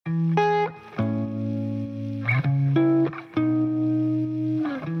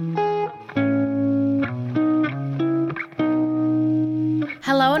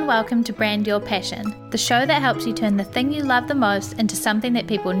welcome to Brand Your Passion, the show that helps you turn the thing you love the most into something that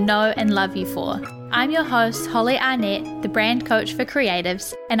people know and love you for. I'm your host, Holly Arnett, the brand coach for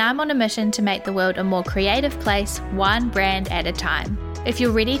creatives, and I'm on a mission to make the world a more creative place, one brand at a time. If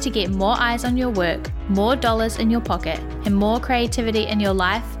you're ready to get more eyes on your work, more dollars in your pocket, and more creativity in your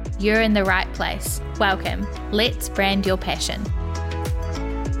life, you're in the right place. Welcome. Let's brand your passion.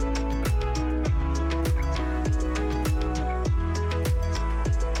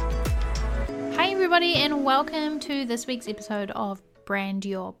 Everybody, and welcome to this week's episode of Brand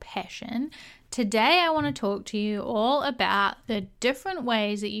Your Passion. Today I want to talk to you all about the different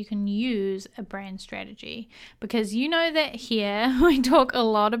ways that you can use a brand strategy, because you know that here we talk a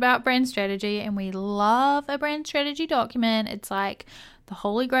lot about brand strategy and we love a brand strategy document. It's like the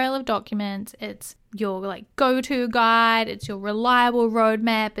holy grail of documents. It's your go-to guide. It's your reliable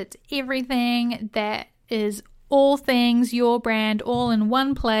roadmap. It's everything that is all things your brand all in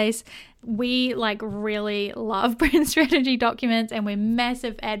one place. We really love brand strategy documents, and we're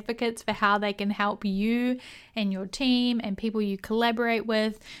massive advocates for how they can help you and your team and people you collaborate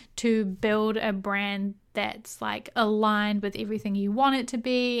with to build a brand that's aligned with everything you want it to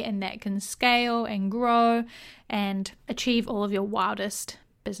be, and that can scale and grow and achieve all of your wildest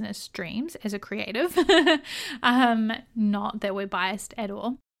business dreams as a creative. Not that we're biased at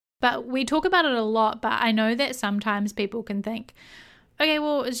all. But we talk about it a lot, but I know that sometimes people can think, okay,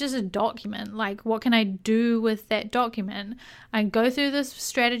 well, it's just a document. What can I do with that document? I go through this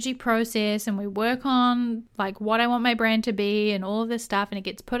strategy process and we work on what I want my brand to be and all of this stuff, and it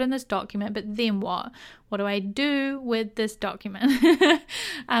gets put in this document, but then what? What do I do with this document?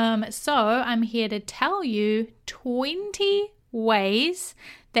 So I'm here to tell you 20 ways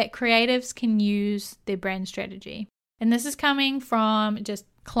that creatives can use their brand strategy. And this is coming from just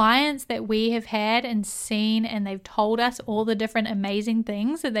clients that we have had and seen, and they've told us all the different amazing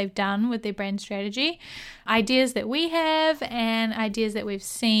things that they've done with their brand strategy, ideas that we have, and ideas that we've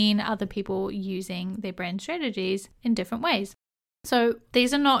seen other people using their brand strategies in different ways. So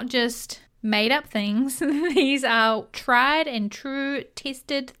these are not just made up things. These are tried and true,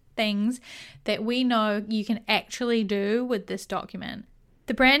 tested things that we know you can actually do with this document.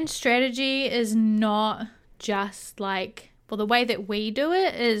 The brand strategy is not just the way that we do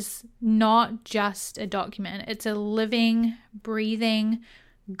it is not just a document. It's a living, breathing,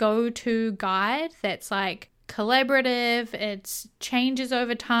 go-to guide that's collaborative. It changes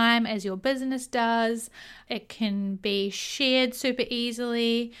over time as your business does. It can be shared super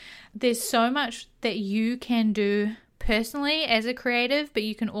easily. There's so much that you can do personally as a creative, but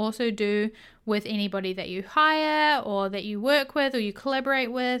you can also do with anybody that you hire or that you work with or you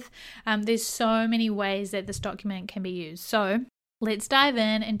collaborate with. There's so many ways that this document can be used. So let's dive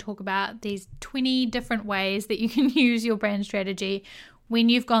in and talk about these 20 different ways that you can use your brand strategy when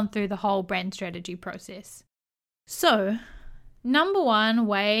you've gone through the whole brand strategy process. So, number one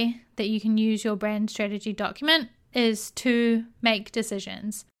way that you can use your brand strategy document is to make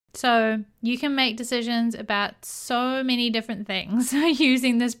decisions. So you can make decisions about so many different things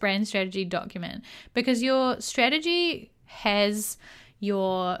using this brand strategy document, because your strategy has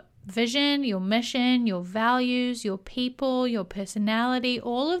your vision, your mission, your values, your people, your personality,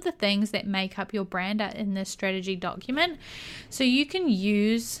 all of the things that make up your brand are in this strategy document. So you can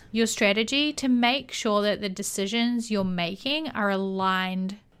use your strategy to make sure that the decisions you're making are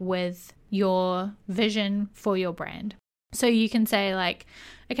aligned with your vision for your brand. So you can say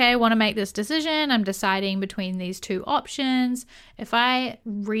okay, I want to make this decision. I'm deciding between these two options. If I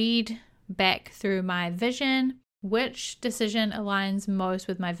read back through my vision, which decision aligns most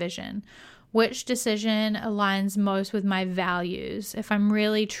with my vision? Which decision aligns most with my values? If I'm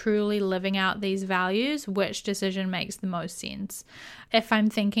really truly living out these values, which decision makes the most sense? If I'm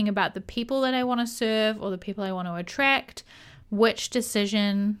thinking about the people that I want to serve or the people I want to attract, which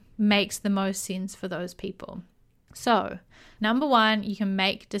decision makes the most sense for those people? So, number one, you can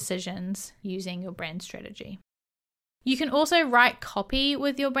make decisions using your brand strategy. You can also write copy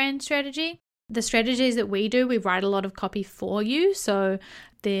with your brand strategy. The strategies that we do, we write a lot of copy for you. So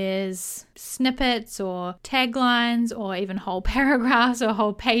there's snippets or taglines or even whole paragraphs or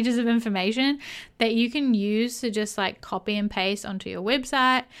whole pages of information that you can use to just copy and paste onto your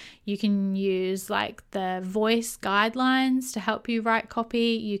website. You can use the voice guidelines to help you write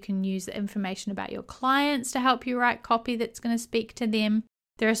copy. You can use the information about your clients to help you write copy that's going to speak to them.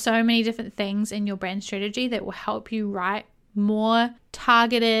 There are so many different things in your brand strategy that will help you write more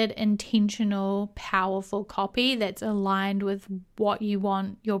targeted, intentional, powerful copy that's aligned with what you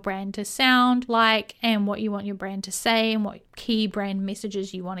want your brand to sound like and what you want your brand to say and what key brand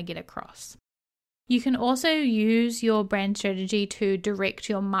messages you want to get across. You can also use your brand strategy to direct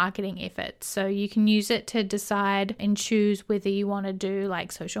your marketing efforts. So you can use it to decide and choose whether you want to do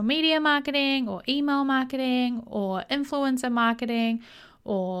like social media marketing or email marketing or influencer marketing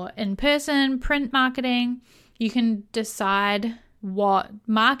or in-person print marketing. You can decide what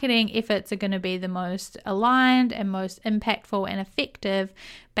marketing efforts are going to be the most aligned and most impactful and effective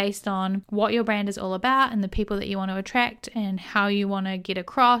based on what your brand is all about and the people that you want to attract and how you want to get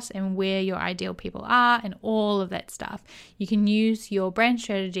across and where your ideal people are and all of that stuff. You can use your brand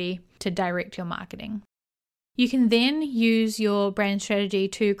strategy to direct your marketing. You can then use your brand strategy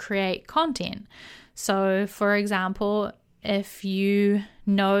to create content. So, for example, if you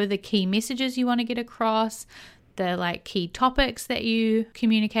know the key messages you want to get across, the like key topics that you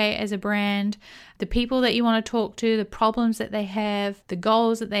communicate as a brand, the people that you want to talk to, the problems that they have, the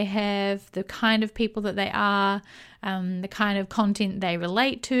goals that they have, the kind of people that they are, the kind of content they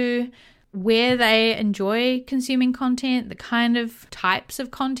relate to, where they enjoy consuming content, the kind of types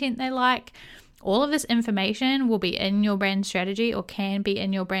of content they like. All of this information will be in your brand strategy or can be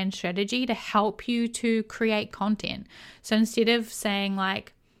in your brand strategy to help you to create content. So instead of saying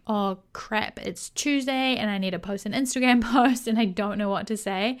like, oh crap, it's Tuesday and I need to post an Instagram post and I don't know what to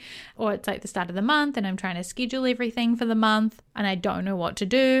say, or it's like the start of the month and I'm trying to schedule everything for the month and I don't know what to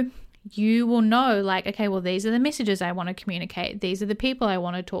do, you will know like, okay, well, these are the messages I want to communicate. These are the people I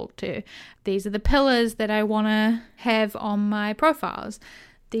want to talk to. These are the pillars that I want to have on my profiles.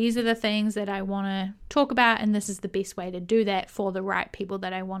 These are the things that I want to talk about, and this is the best way to do that for the right people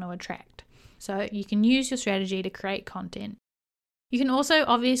that I want to attract. So you can use your strategy to create content. You can also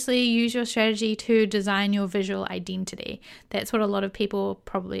obviously use your strategy to design your visual identity. That's what a lot of people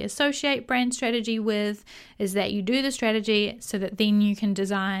probably associate brand strategy with, is that you do the strategy so that then you can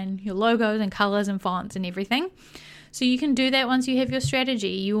design your logos and colors and fonts and everything. So you can do that once you have your strategy.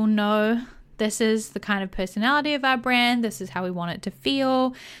 You will know this is the kind of personality of our brand. This is how we want it to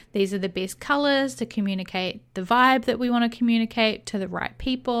feel. These are the best colors to communicate the vibe that we want to communicate to the right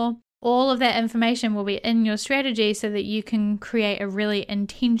people. All of that information will be in your strategy so that you can create a really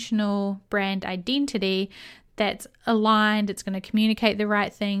intentional brand identity that's aligned. It's going to communicate the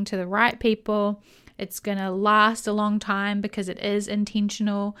right thing to the right people. It's going to last a long time because it is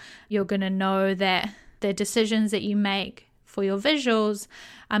intentional. You're going to know that the decisions that you make for your visuals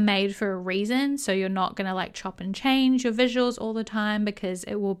are made for a reason. So you're not going to like chop and change your visuals all the time because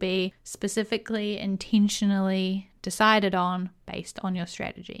it will be specifically, intentionally decided on based on your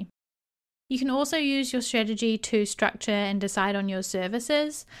strategy. You can also use your strategy to structure and decide on your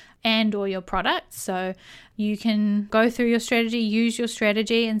services and or your products. So you can go through your strategy, use your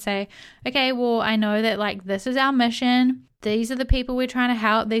strategy and say, okay, well, I know that like this is our mission. These are the people we're trying to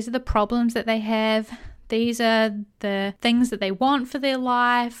help. These are the problems that they have. These are the things that they want for their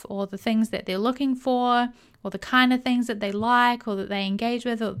life or the things that they're looking for or the kind of things that they like or that they engage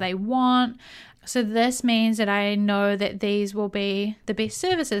with or that they want. So this means that I know that these will be the best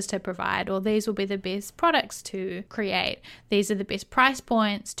services to provide, or these will be the best products to create. These are the best price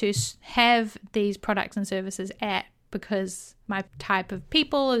points to have these products and services at, because my type of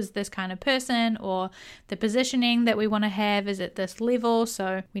people is this kind of person, or the positioning that we want to have is at this level.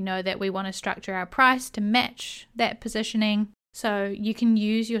 So we know that we want to structure our price to match that positioning. So you can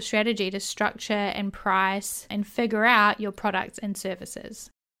use your strategy to structure and price and figure out your products and services.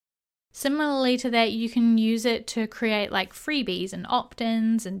 Similarly to that, you can use it to create like freebies and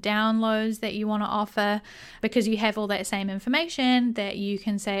opt-ins and downloads that you want to offer, because you have all that same information that you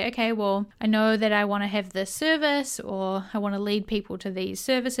can say, okay, well, I know that I want to have this service, or I want to lead people to these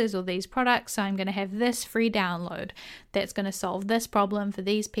services or these products, so I'm going to have this free download that's going to solve this problem for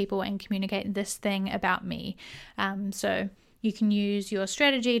these people and communicate this thing about me. So you can use your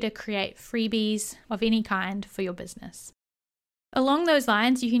strategy to create freebies of any kind for your business. Along those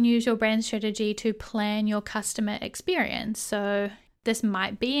lines, you can use your brand strategy to plan your customer experience. So this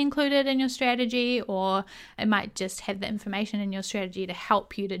might be included in your strategy, or it might just have the information in your strategy to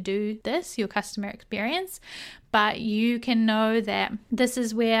help you to do this, your customer experience. But you can know that this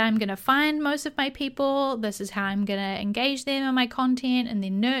is where I'm going to find most of my people. This is how I'm going to engage them in my content and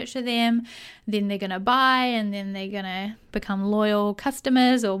then nurture them. Then they're going to buy, and then they're going to become loyal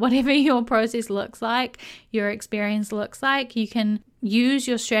customers, or whatever your process looks like, your experience looks like. You can use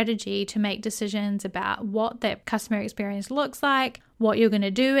your strategy to make decisions about what that customer experience looks like, what you're going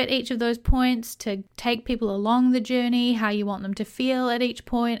to do at each of those points to take people along the journey, how you want them to feel at each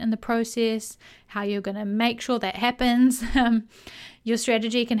point in the process, how you're going to make sure that happens. Your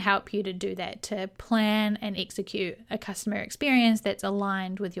strategy can help you to do that, to plan and execute a customer experience that's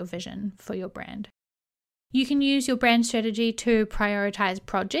aligned with your vision for your brand. You can use your brand strategy to prioritize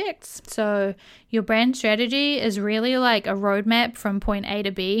projects. So your brand strategy is really like a roadmap from point A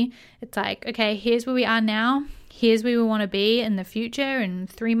to B. It's like, okay, here's where we are now. Here's where we want to be in the future in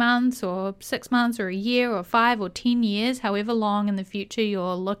 3 months or 6 months or a year or 5 or 10 years, however long in the future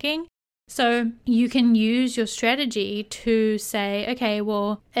you're looking. So you can use your strategy to say, okay,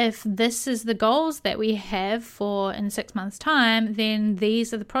 well, if this is the goals that we have for in 6 months' time, then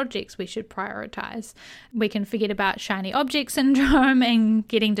these are the projects we should prioritize. We can forget about shiny object syndrome and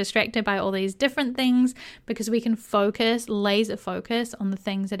getting distracted by all these different things, because we can laser focus on the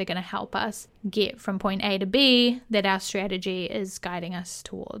things that are going to help us get from point A to B that our strategy is guiding us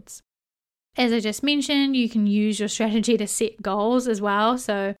towards. As I just mentioned, you can use your strategy to set goals as well.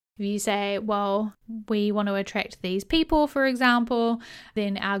 So if you say, well, we want to attract these people, for example,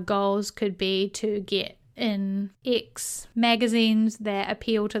 then our goals could be to get in X magazines that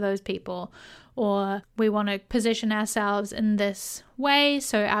appeal to those people, or we want to position ourselves in this way.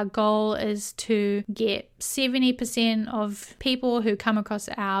 So our goal is to get 70% of people who come across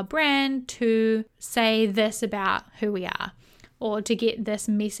our brand to say this about who we are, or to get this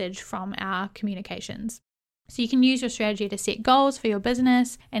message from our communications. So you can use your strategy to set goals for your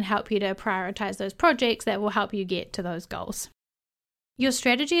business and help you to prioritize those projects that will help you get to those goals. Your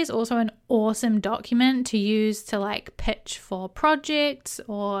strategy is also an awesome document to use to pitch for projects,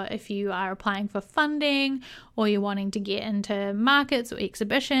 or if you are applying for funding, or you're wanting to get into markets or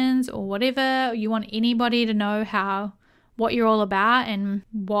exhibitions or whatever. You want anybody to know what you're all about and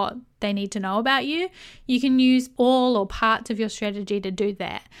what they need to know about you. You can use all or parts of your strategy to do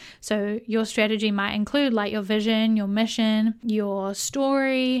that. So your strategy might include your vision, your mission, your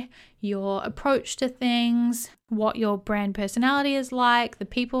story, your approach to things, what your brand personality is like, the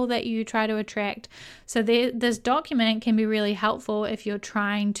people that you try to attract. So this document can be really helpful if you're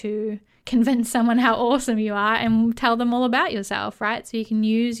trying to convince someone how awesome you are and tell them all about yourself, right? So you can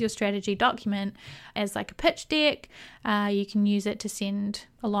use your strategy document as a pitch deck. You can use it to send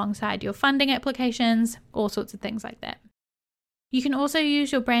alongside your funding applications, all sorts of things like that. You can also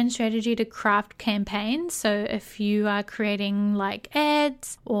use your brand strategy to craft campaigns. So if you are creating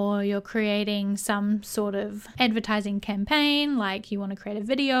ads, or you're creating some sort of advertising campaign, you want to create a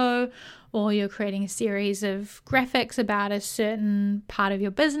video, or you're creating a series of graphics about a certain part of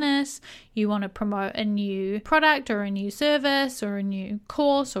your business, you want to promote a new product or a new service or a new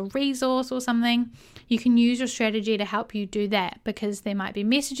course or resource or something, you can use your strategy to help you do that, because there might be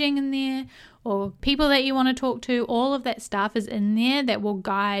messaging in there or people that you want to talk to. All of that stuff is in there that will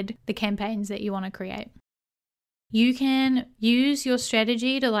guide the campaigns that you want to create. You can use your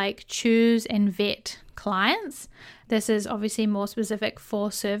strategy to choose and vet clients. This is obviously more specific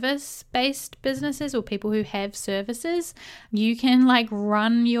for service-based businesses or people who have services. You can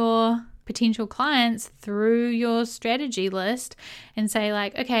run your potential clients through your strategy list and say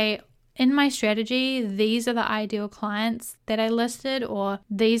okay, in my strategy, these are the ideal clients that I listed, or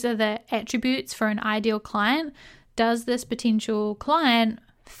these are the attributes for an ideal client. Does this potential client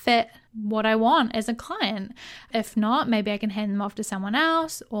fit what I want as a client? If not, maybe I can hand them off to someone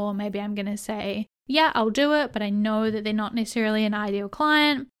else, or maybe I'm going to say, yeah, I'll do it, but I know that they're not necessarily an ideal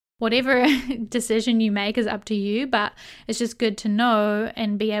client. Whatever decision you make is up to you, but it's just good to know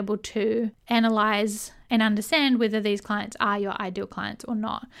and be able to analyze and understand whether these clients are your ideal clients or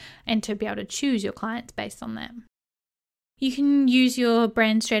not, and to be able to choose your clients based on that. You can use your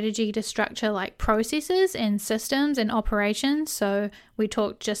brand strategy to structure processes and systems and operations. So we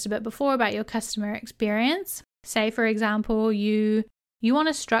talked just a bit before about your customer experience. Say, for example, you want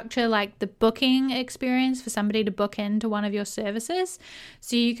to structure the booking experience for somebody to book into one of your services.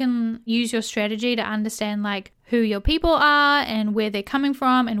 So you can use your strategy to understand who your people are and where they're coming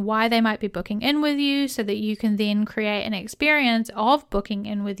from and why they might be booking in with you, so that you can then create an experience of booking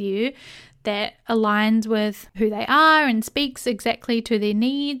in with you that aligns with who they are and speaks exactly to their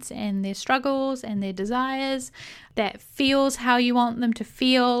needs and their struggles and their desires, that feels how you want them to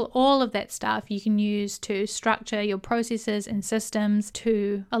feel. All of that stuff you can use to structure your processes and systems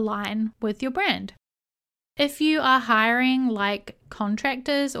to align with your brand. If you are hiring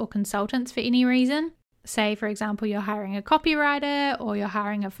contractors or consultants for any reason, say for example you're hiring a copywriter, or you're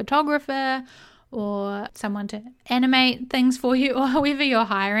hiring a photographer, or someone to animate things for you, or whoever you're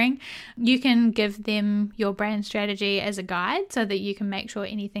hiring, you can give them your brand strategy as a guide so that you can make sure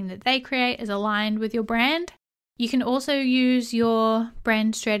anything that they create is aligned with your brand. You can also use your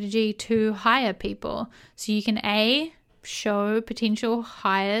brand strategy to hire people. So you can show potential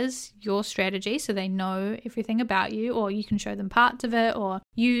hires your strategy so they know everything about you, or you can show them parts of it, or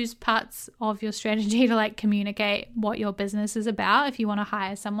use parts of your strategy to communicate what your business is about if you want to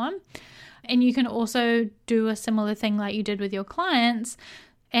hire someone. And you can also do a similar thing like you did with your clients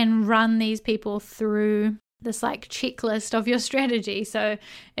and run these people through this like checklist of your strategy. So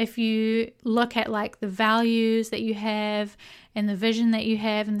if you look at like the values that you have and the vision that you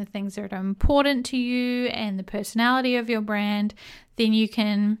have and the things that are important to you and the personality of your brand, then you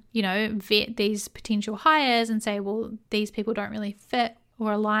can, vet these potential hires and say, well, these people don't really fit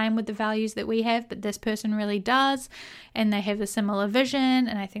or align with the values that we have, but this person really does, and they have a similar vision,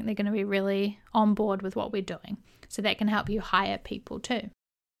 and I think they're going to be really on board with what we're doing. So that can help you hire people too.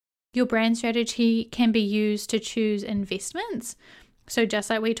 Your brand strategy can be used to choose investments. So just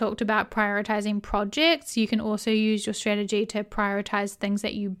like we talked about prioritizing projects, you can also use your strategy to prioritize things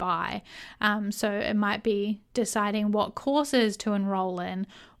that you buy. So it might be deciding what courses to enroll in,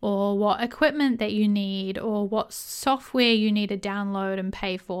 or what equipment that you need, or what software you need to download and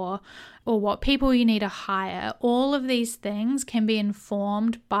pay for, or what people you need to hire. All of these things can be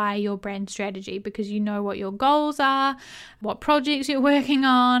informed by your brand strategy because you know what your goals are, what projects you're working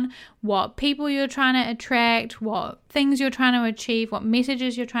on, what people you're trying to attract, what things you're trying to achieve, what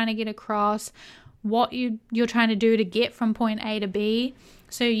messages you're trying to get across, what you're trying to do to get from point A to B.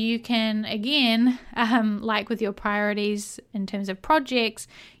 So you can, again, like with your priorities in terms of projects,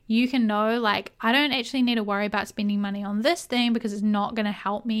 you can know, like, I don't actually need to worry about spending money on this thing because it's not going to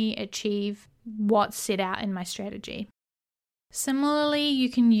help me achieve what's set out in my strategy. Similarly, you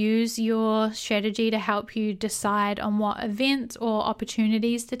can use your strategy to help you decide on what events or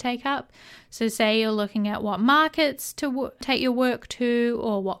opportunities to take up. So say you're looking at what markets to take your work to,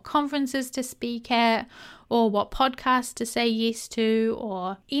 or what conferences to speak at, or what podcasts to say yes to,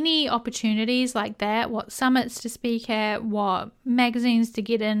 or any opportunities like that, what summits to speak at, what magazines to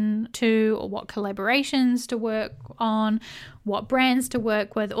get into, or what collaborations to work on, what brands to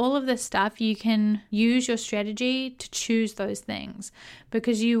work with. All of this stuff, you can use your strategy to choose those things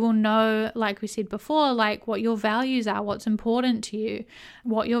because you will know, like we said before, like what your values are, what's important to you,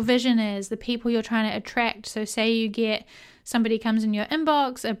 what your vision is, the people you're trying to attract. So say you get somebody comes in your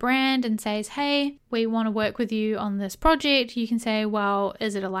inbox, a brand, and says, hey, we want to work with you on this project. You can say, well,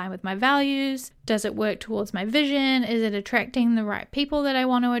 is it aligned with my values? Does it work towards my vision? Is it attracting the right people that I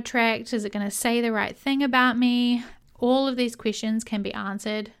want to attract? Is it going to say the right thing about me? All of these questions can be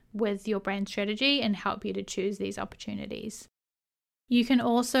answered with your brand strategy and help you to choose these opportunities. You can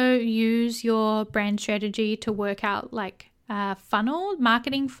also use your brand strategy to work out like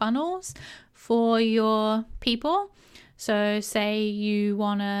marketing funnels for your people. So say you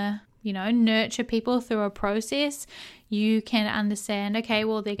want to, nurture people through a process. You can understand, okay,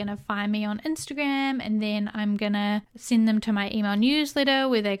 well, they're going to find me on Instagram, and then I'm going to send them to my email newsletter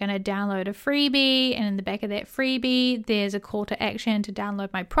where they're going to download a freebie. And in the back of that freebie, there's a call to action to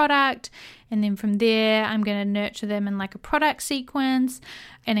download my product. And then from there, I'm going to nurture them in like a product sequence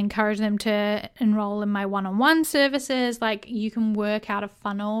and encourage them to enroll in my one-on-one services. Like, you can work out a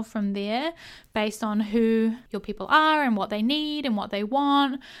funnel from there based on who your people are and what they need and what they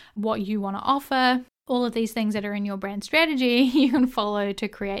want, what you want to offer. All of these things that are in your brand strategy, you can follow to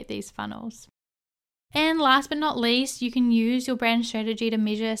create these funnels. And last but not least, you can use your brand strategy to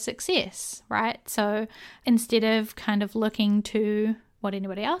measure success, right? So instead of kind of looking to what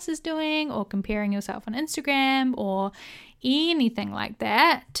anybody else is doing or comparing yourself on Instagram or anything like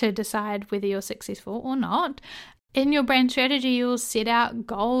that to decide whether you're successful or not, in your brand strategy, you'll set out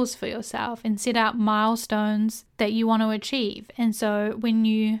goals for yourself and set out milestones that you want to achieve. And so when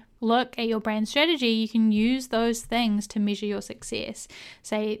you look at your brand strategy, you can use those things to measure your success.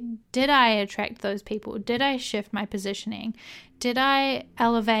 Say, did I attract those people? Did I shift my positioning? Did I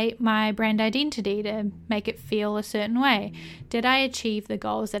elevate my brand identity to make it feel a certain way? Did I achieve the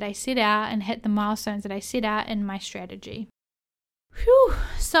goals that I set out and hit the milestones that I set out in my strategy? Whew.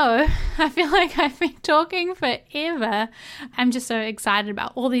 So I feel like I've been talking forever. I'm just so excited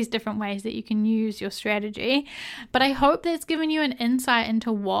about all these different ways that you can use your strategy. But I hope that's given you an insight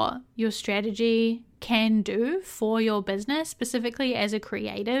into what your strategy can do for your business, specifically as a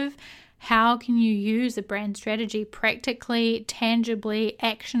creative. How can you use a brand strategy practically, tangibly,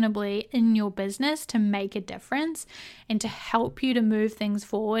 actionably in your business to make a difference and to help you to move things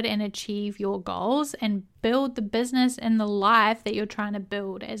forward and achieve your goals and build the business and the life that you're trying to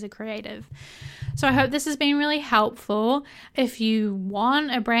build as a creative? So I hope this has been really helpful. If you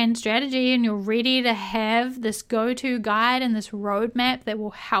want a brand strategy and you're ready to have this go-to guide and this roadmap that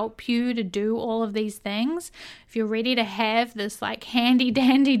will help you to do all of these things, if you're ready to have this like handy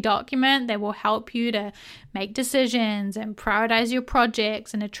dandy document that will help you to make decisions and prioritize your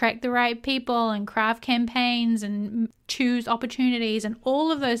projects and attract the right people and craft campaigns and choose opportunities and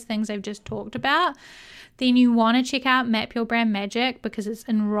all of those things I've just talked about, then you want to check out Map Your Brand Magic because it's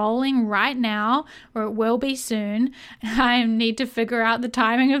enrolling right now, or it will be soon. I need to figure out the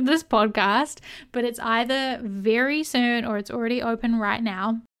timing of this podcast, but it's either very soon or it's already open right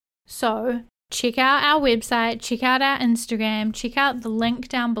now. So check out our website, check out our Instagram, check out the link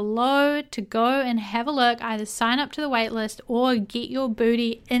down below to go and have a look, either sign up to the waitlist or get your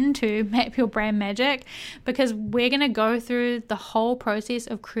booty into Map Your Brand Magic, because we're going to go through the whole process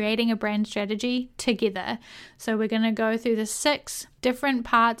of creating a brand strategy together. So we're going to go through the 6 different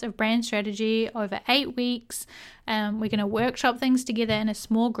parts of brand strategy over 8 weeks. We're going to workshop things together in a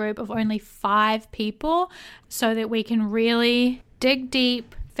small group of only 5 people so that we can really dig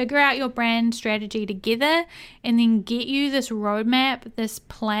deep, figure out your brand strategy together, and then get you this roadmap, this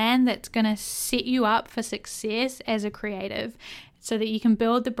plan that's going to set you up for success as a creative so that you can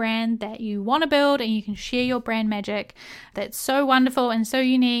build the brand that you want to build and you can share your brand magic that's so wonderful and so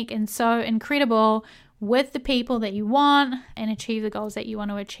unique and so incredible with the people that you want and achieve the goals that you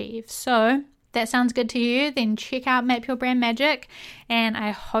want to achieve. So that sounds good to you? Then check out Map Your Brand Magic, and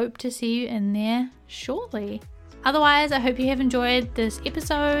I hope to see you in there shortly. Otherwise, I hope you have enjoyed this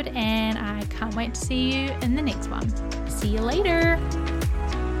episode, and I can't wait to see you in the next one. See you later.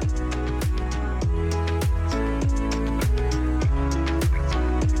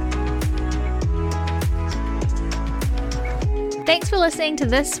 Thanks for listening to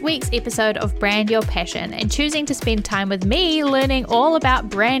this week's episode of Brand Your Passion and choosing to spend time with me learning all about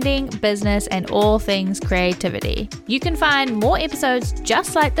branding, business, and all things creativity. You can find more episodes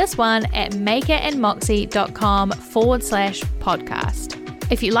just like this one at makerandmoxie.com/podcast.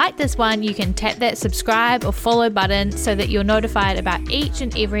 If you like this one, you can tap that subscribe or follow button so that you're notified about each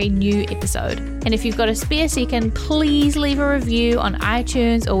and every new episode. And if you've got a spare second, please leave a review on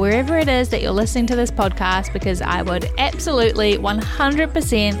iTunes or wherever it is that you're listening to this podcast, because I would absolutely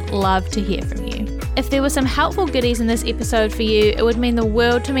 100% love to hear from you. If there were some helpful goodies in this episode for you, it would mean the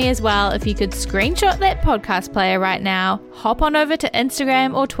world to me as well if you could screenshot that podcast player right now, hop on over to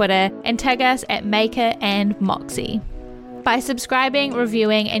Instagram or Twitter and tag us at Maker and Moxie. By subscribing,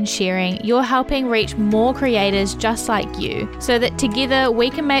 reviewing, and sharing, you're helping reach more creators just like you, so that together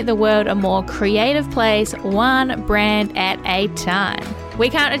we can make the world a more creative place, one brand at a time. We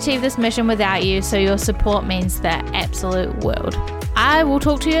can't achieve this mission without you, so your support means the absolute world. I will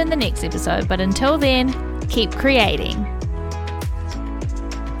talk to you in the next episode, but until then, keep creating.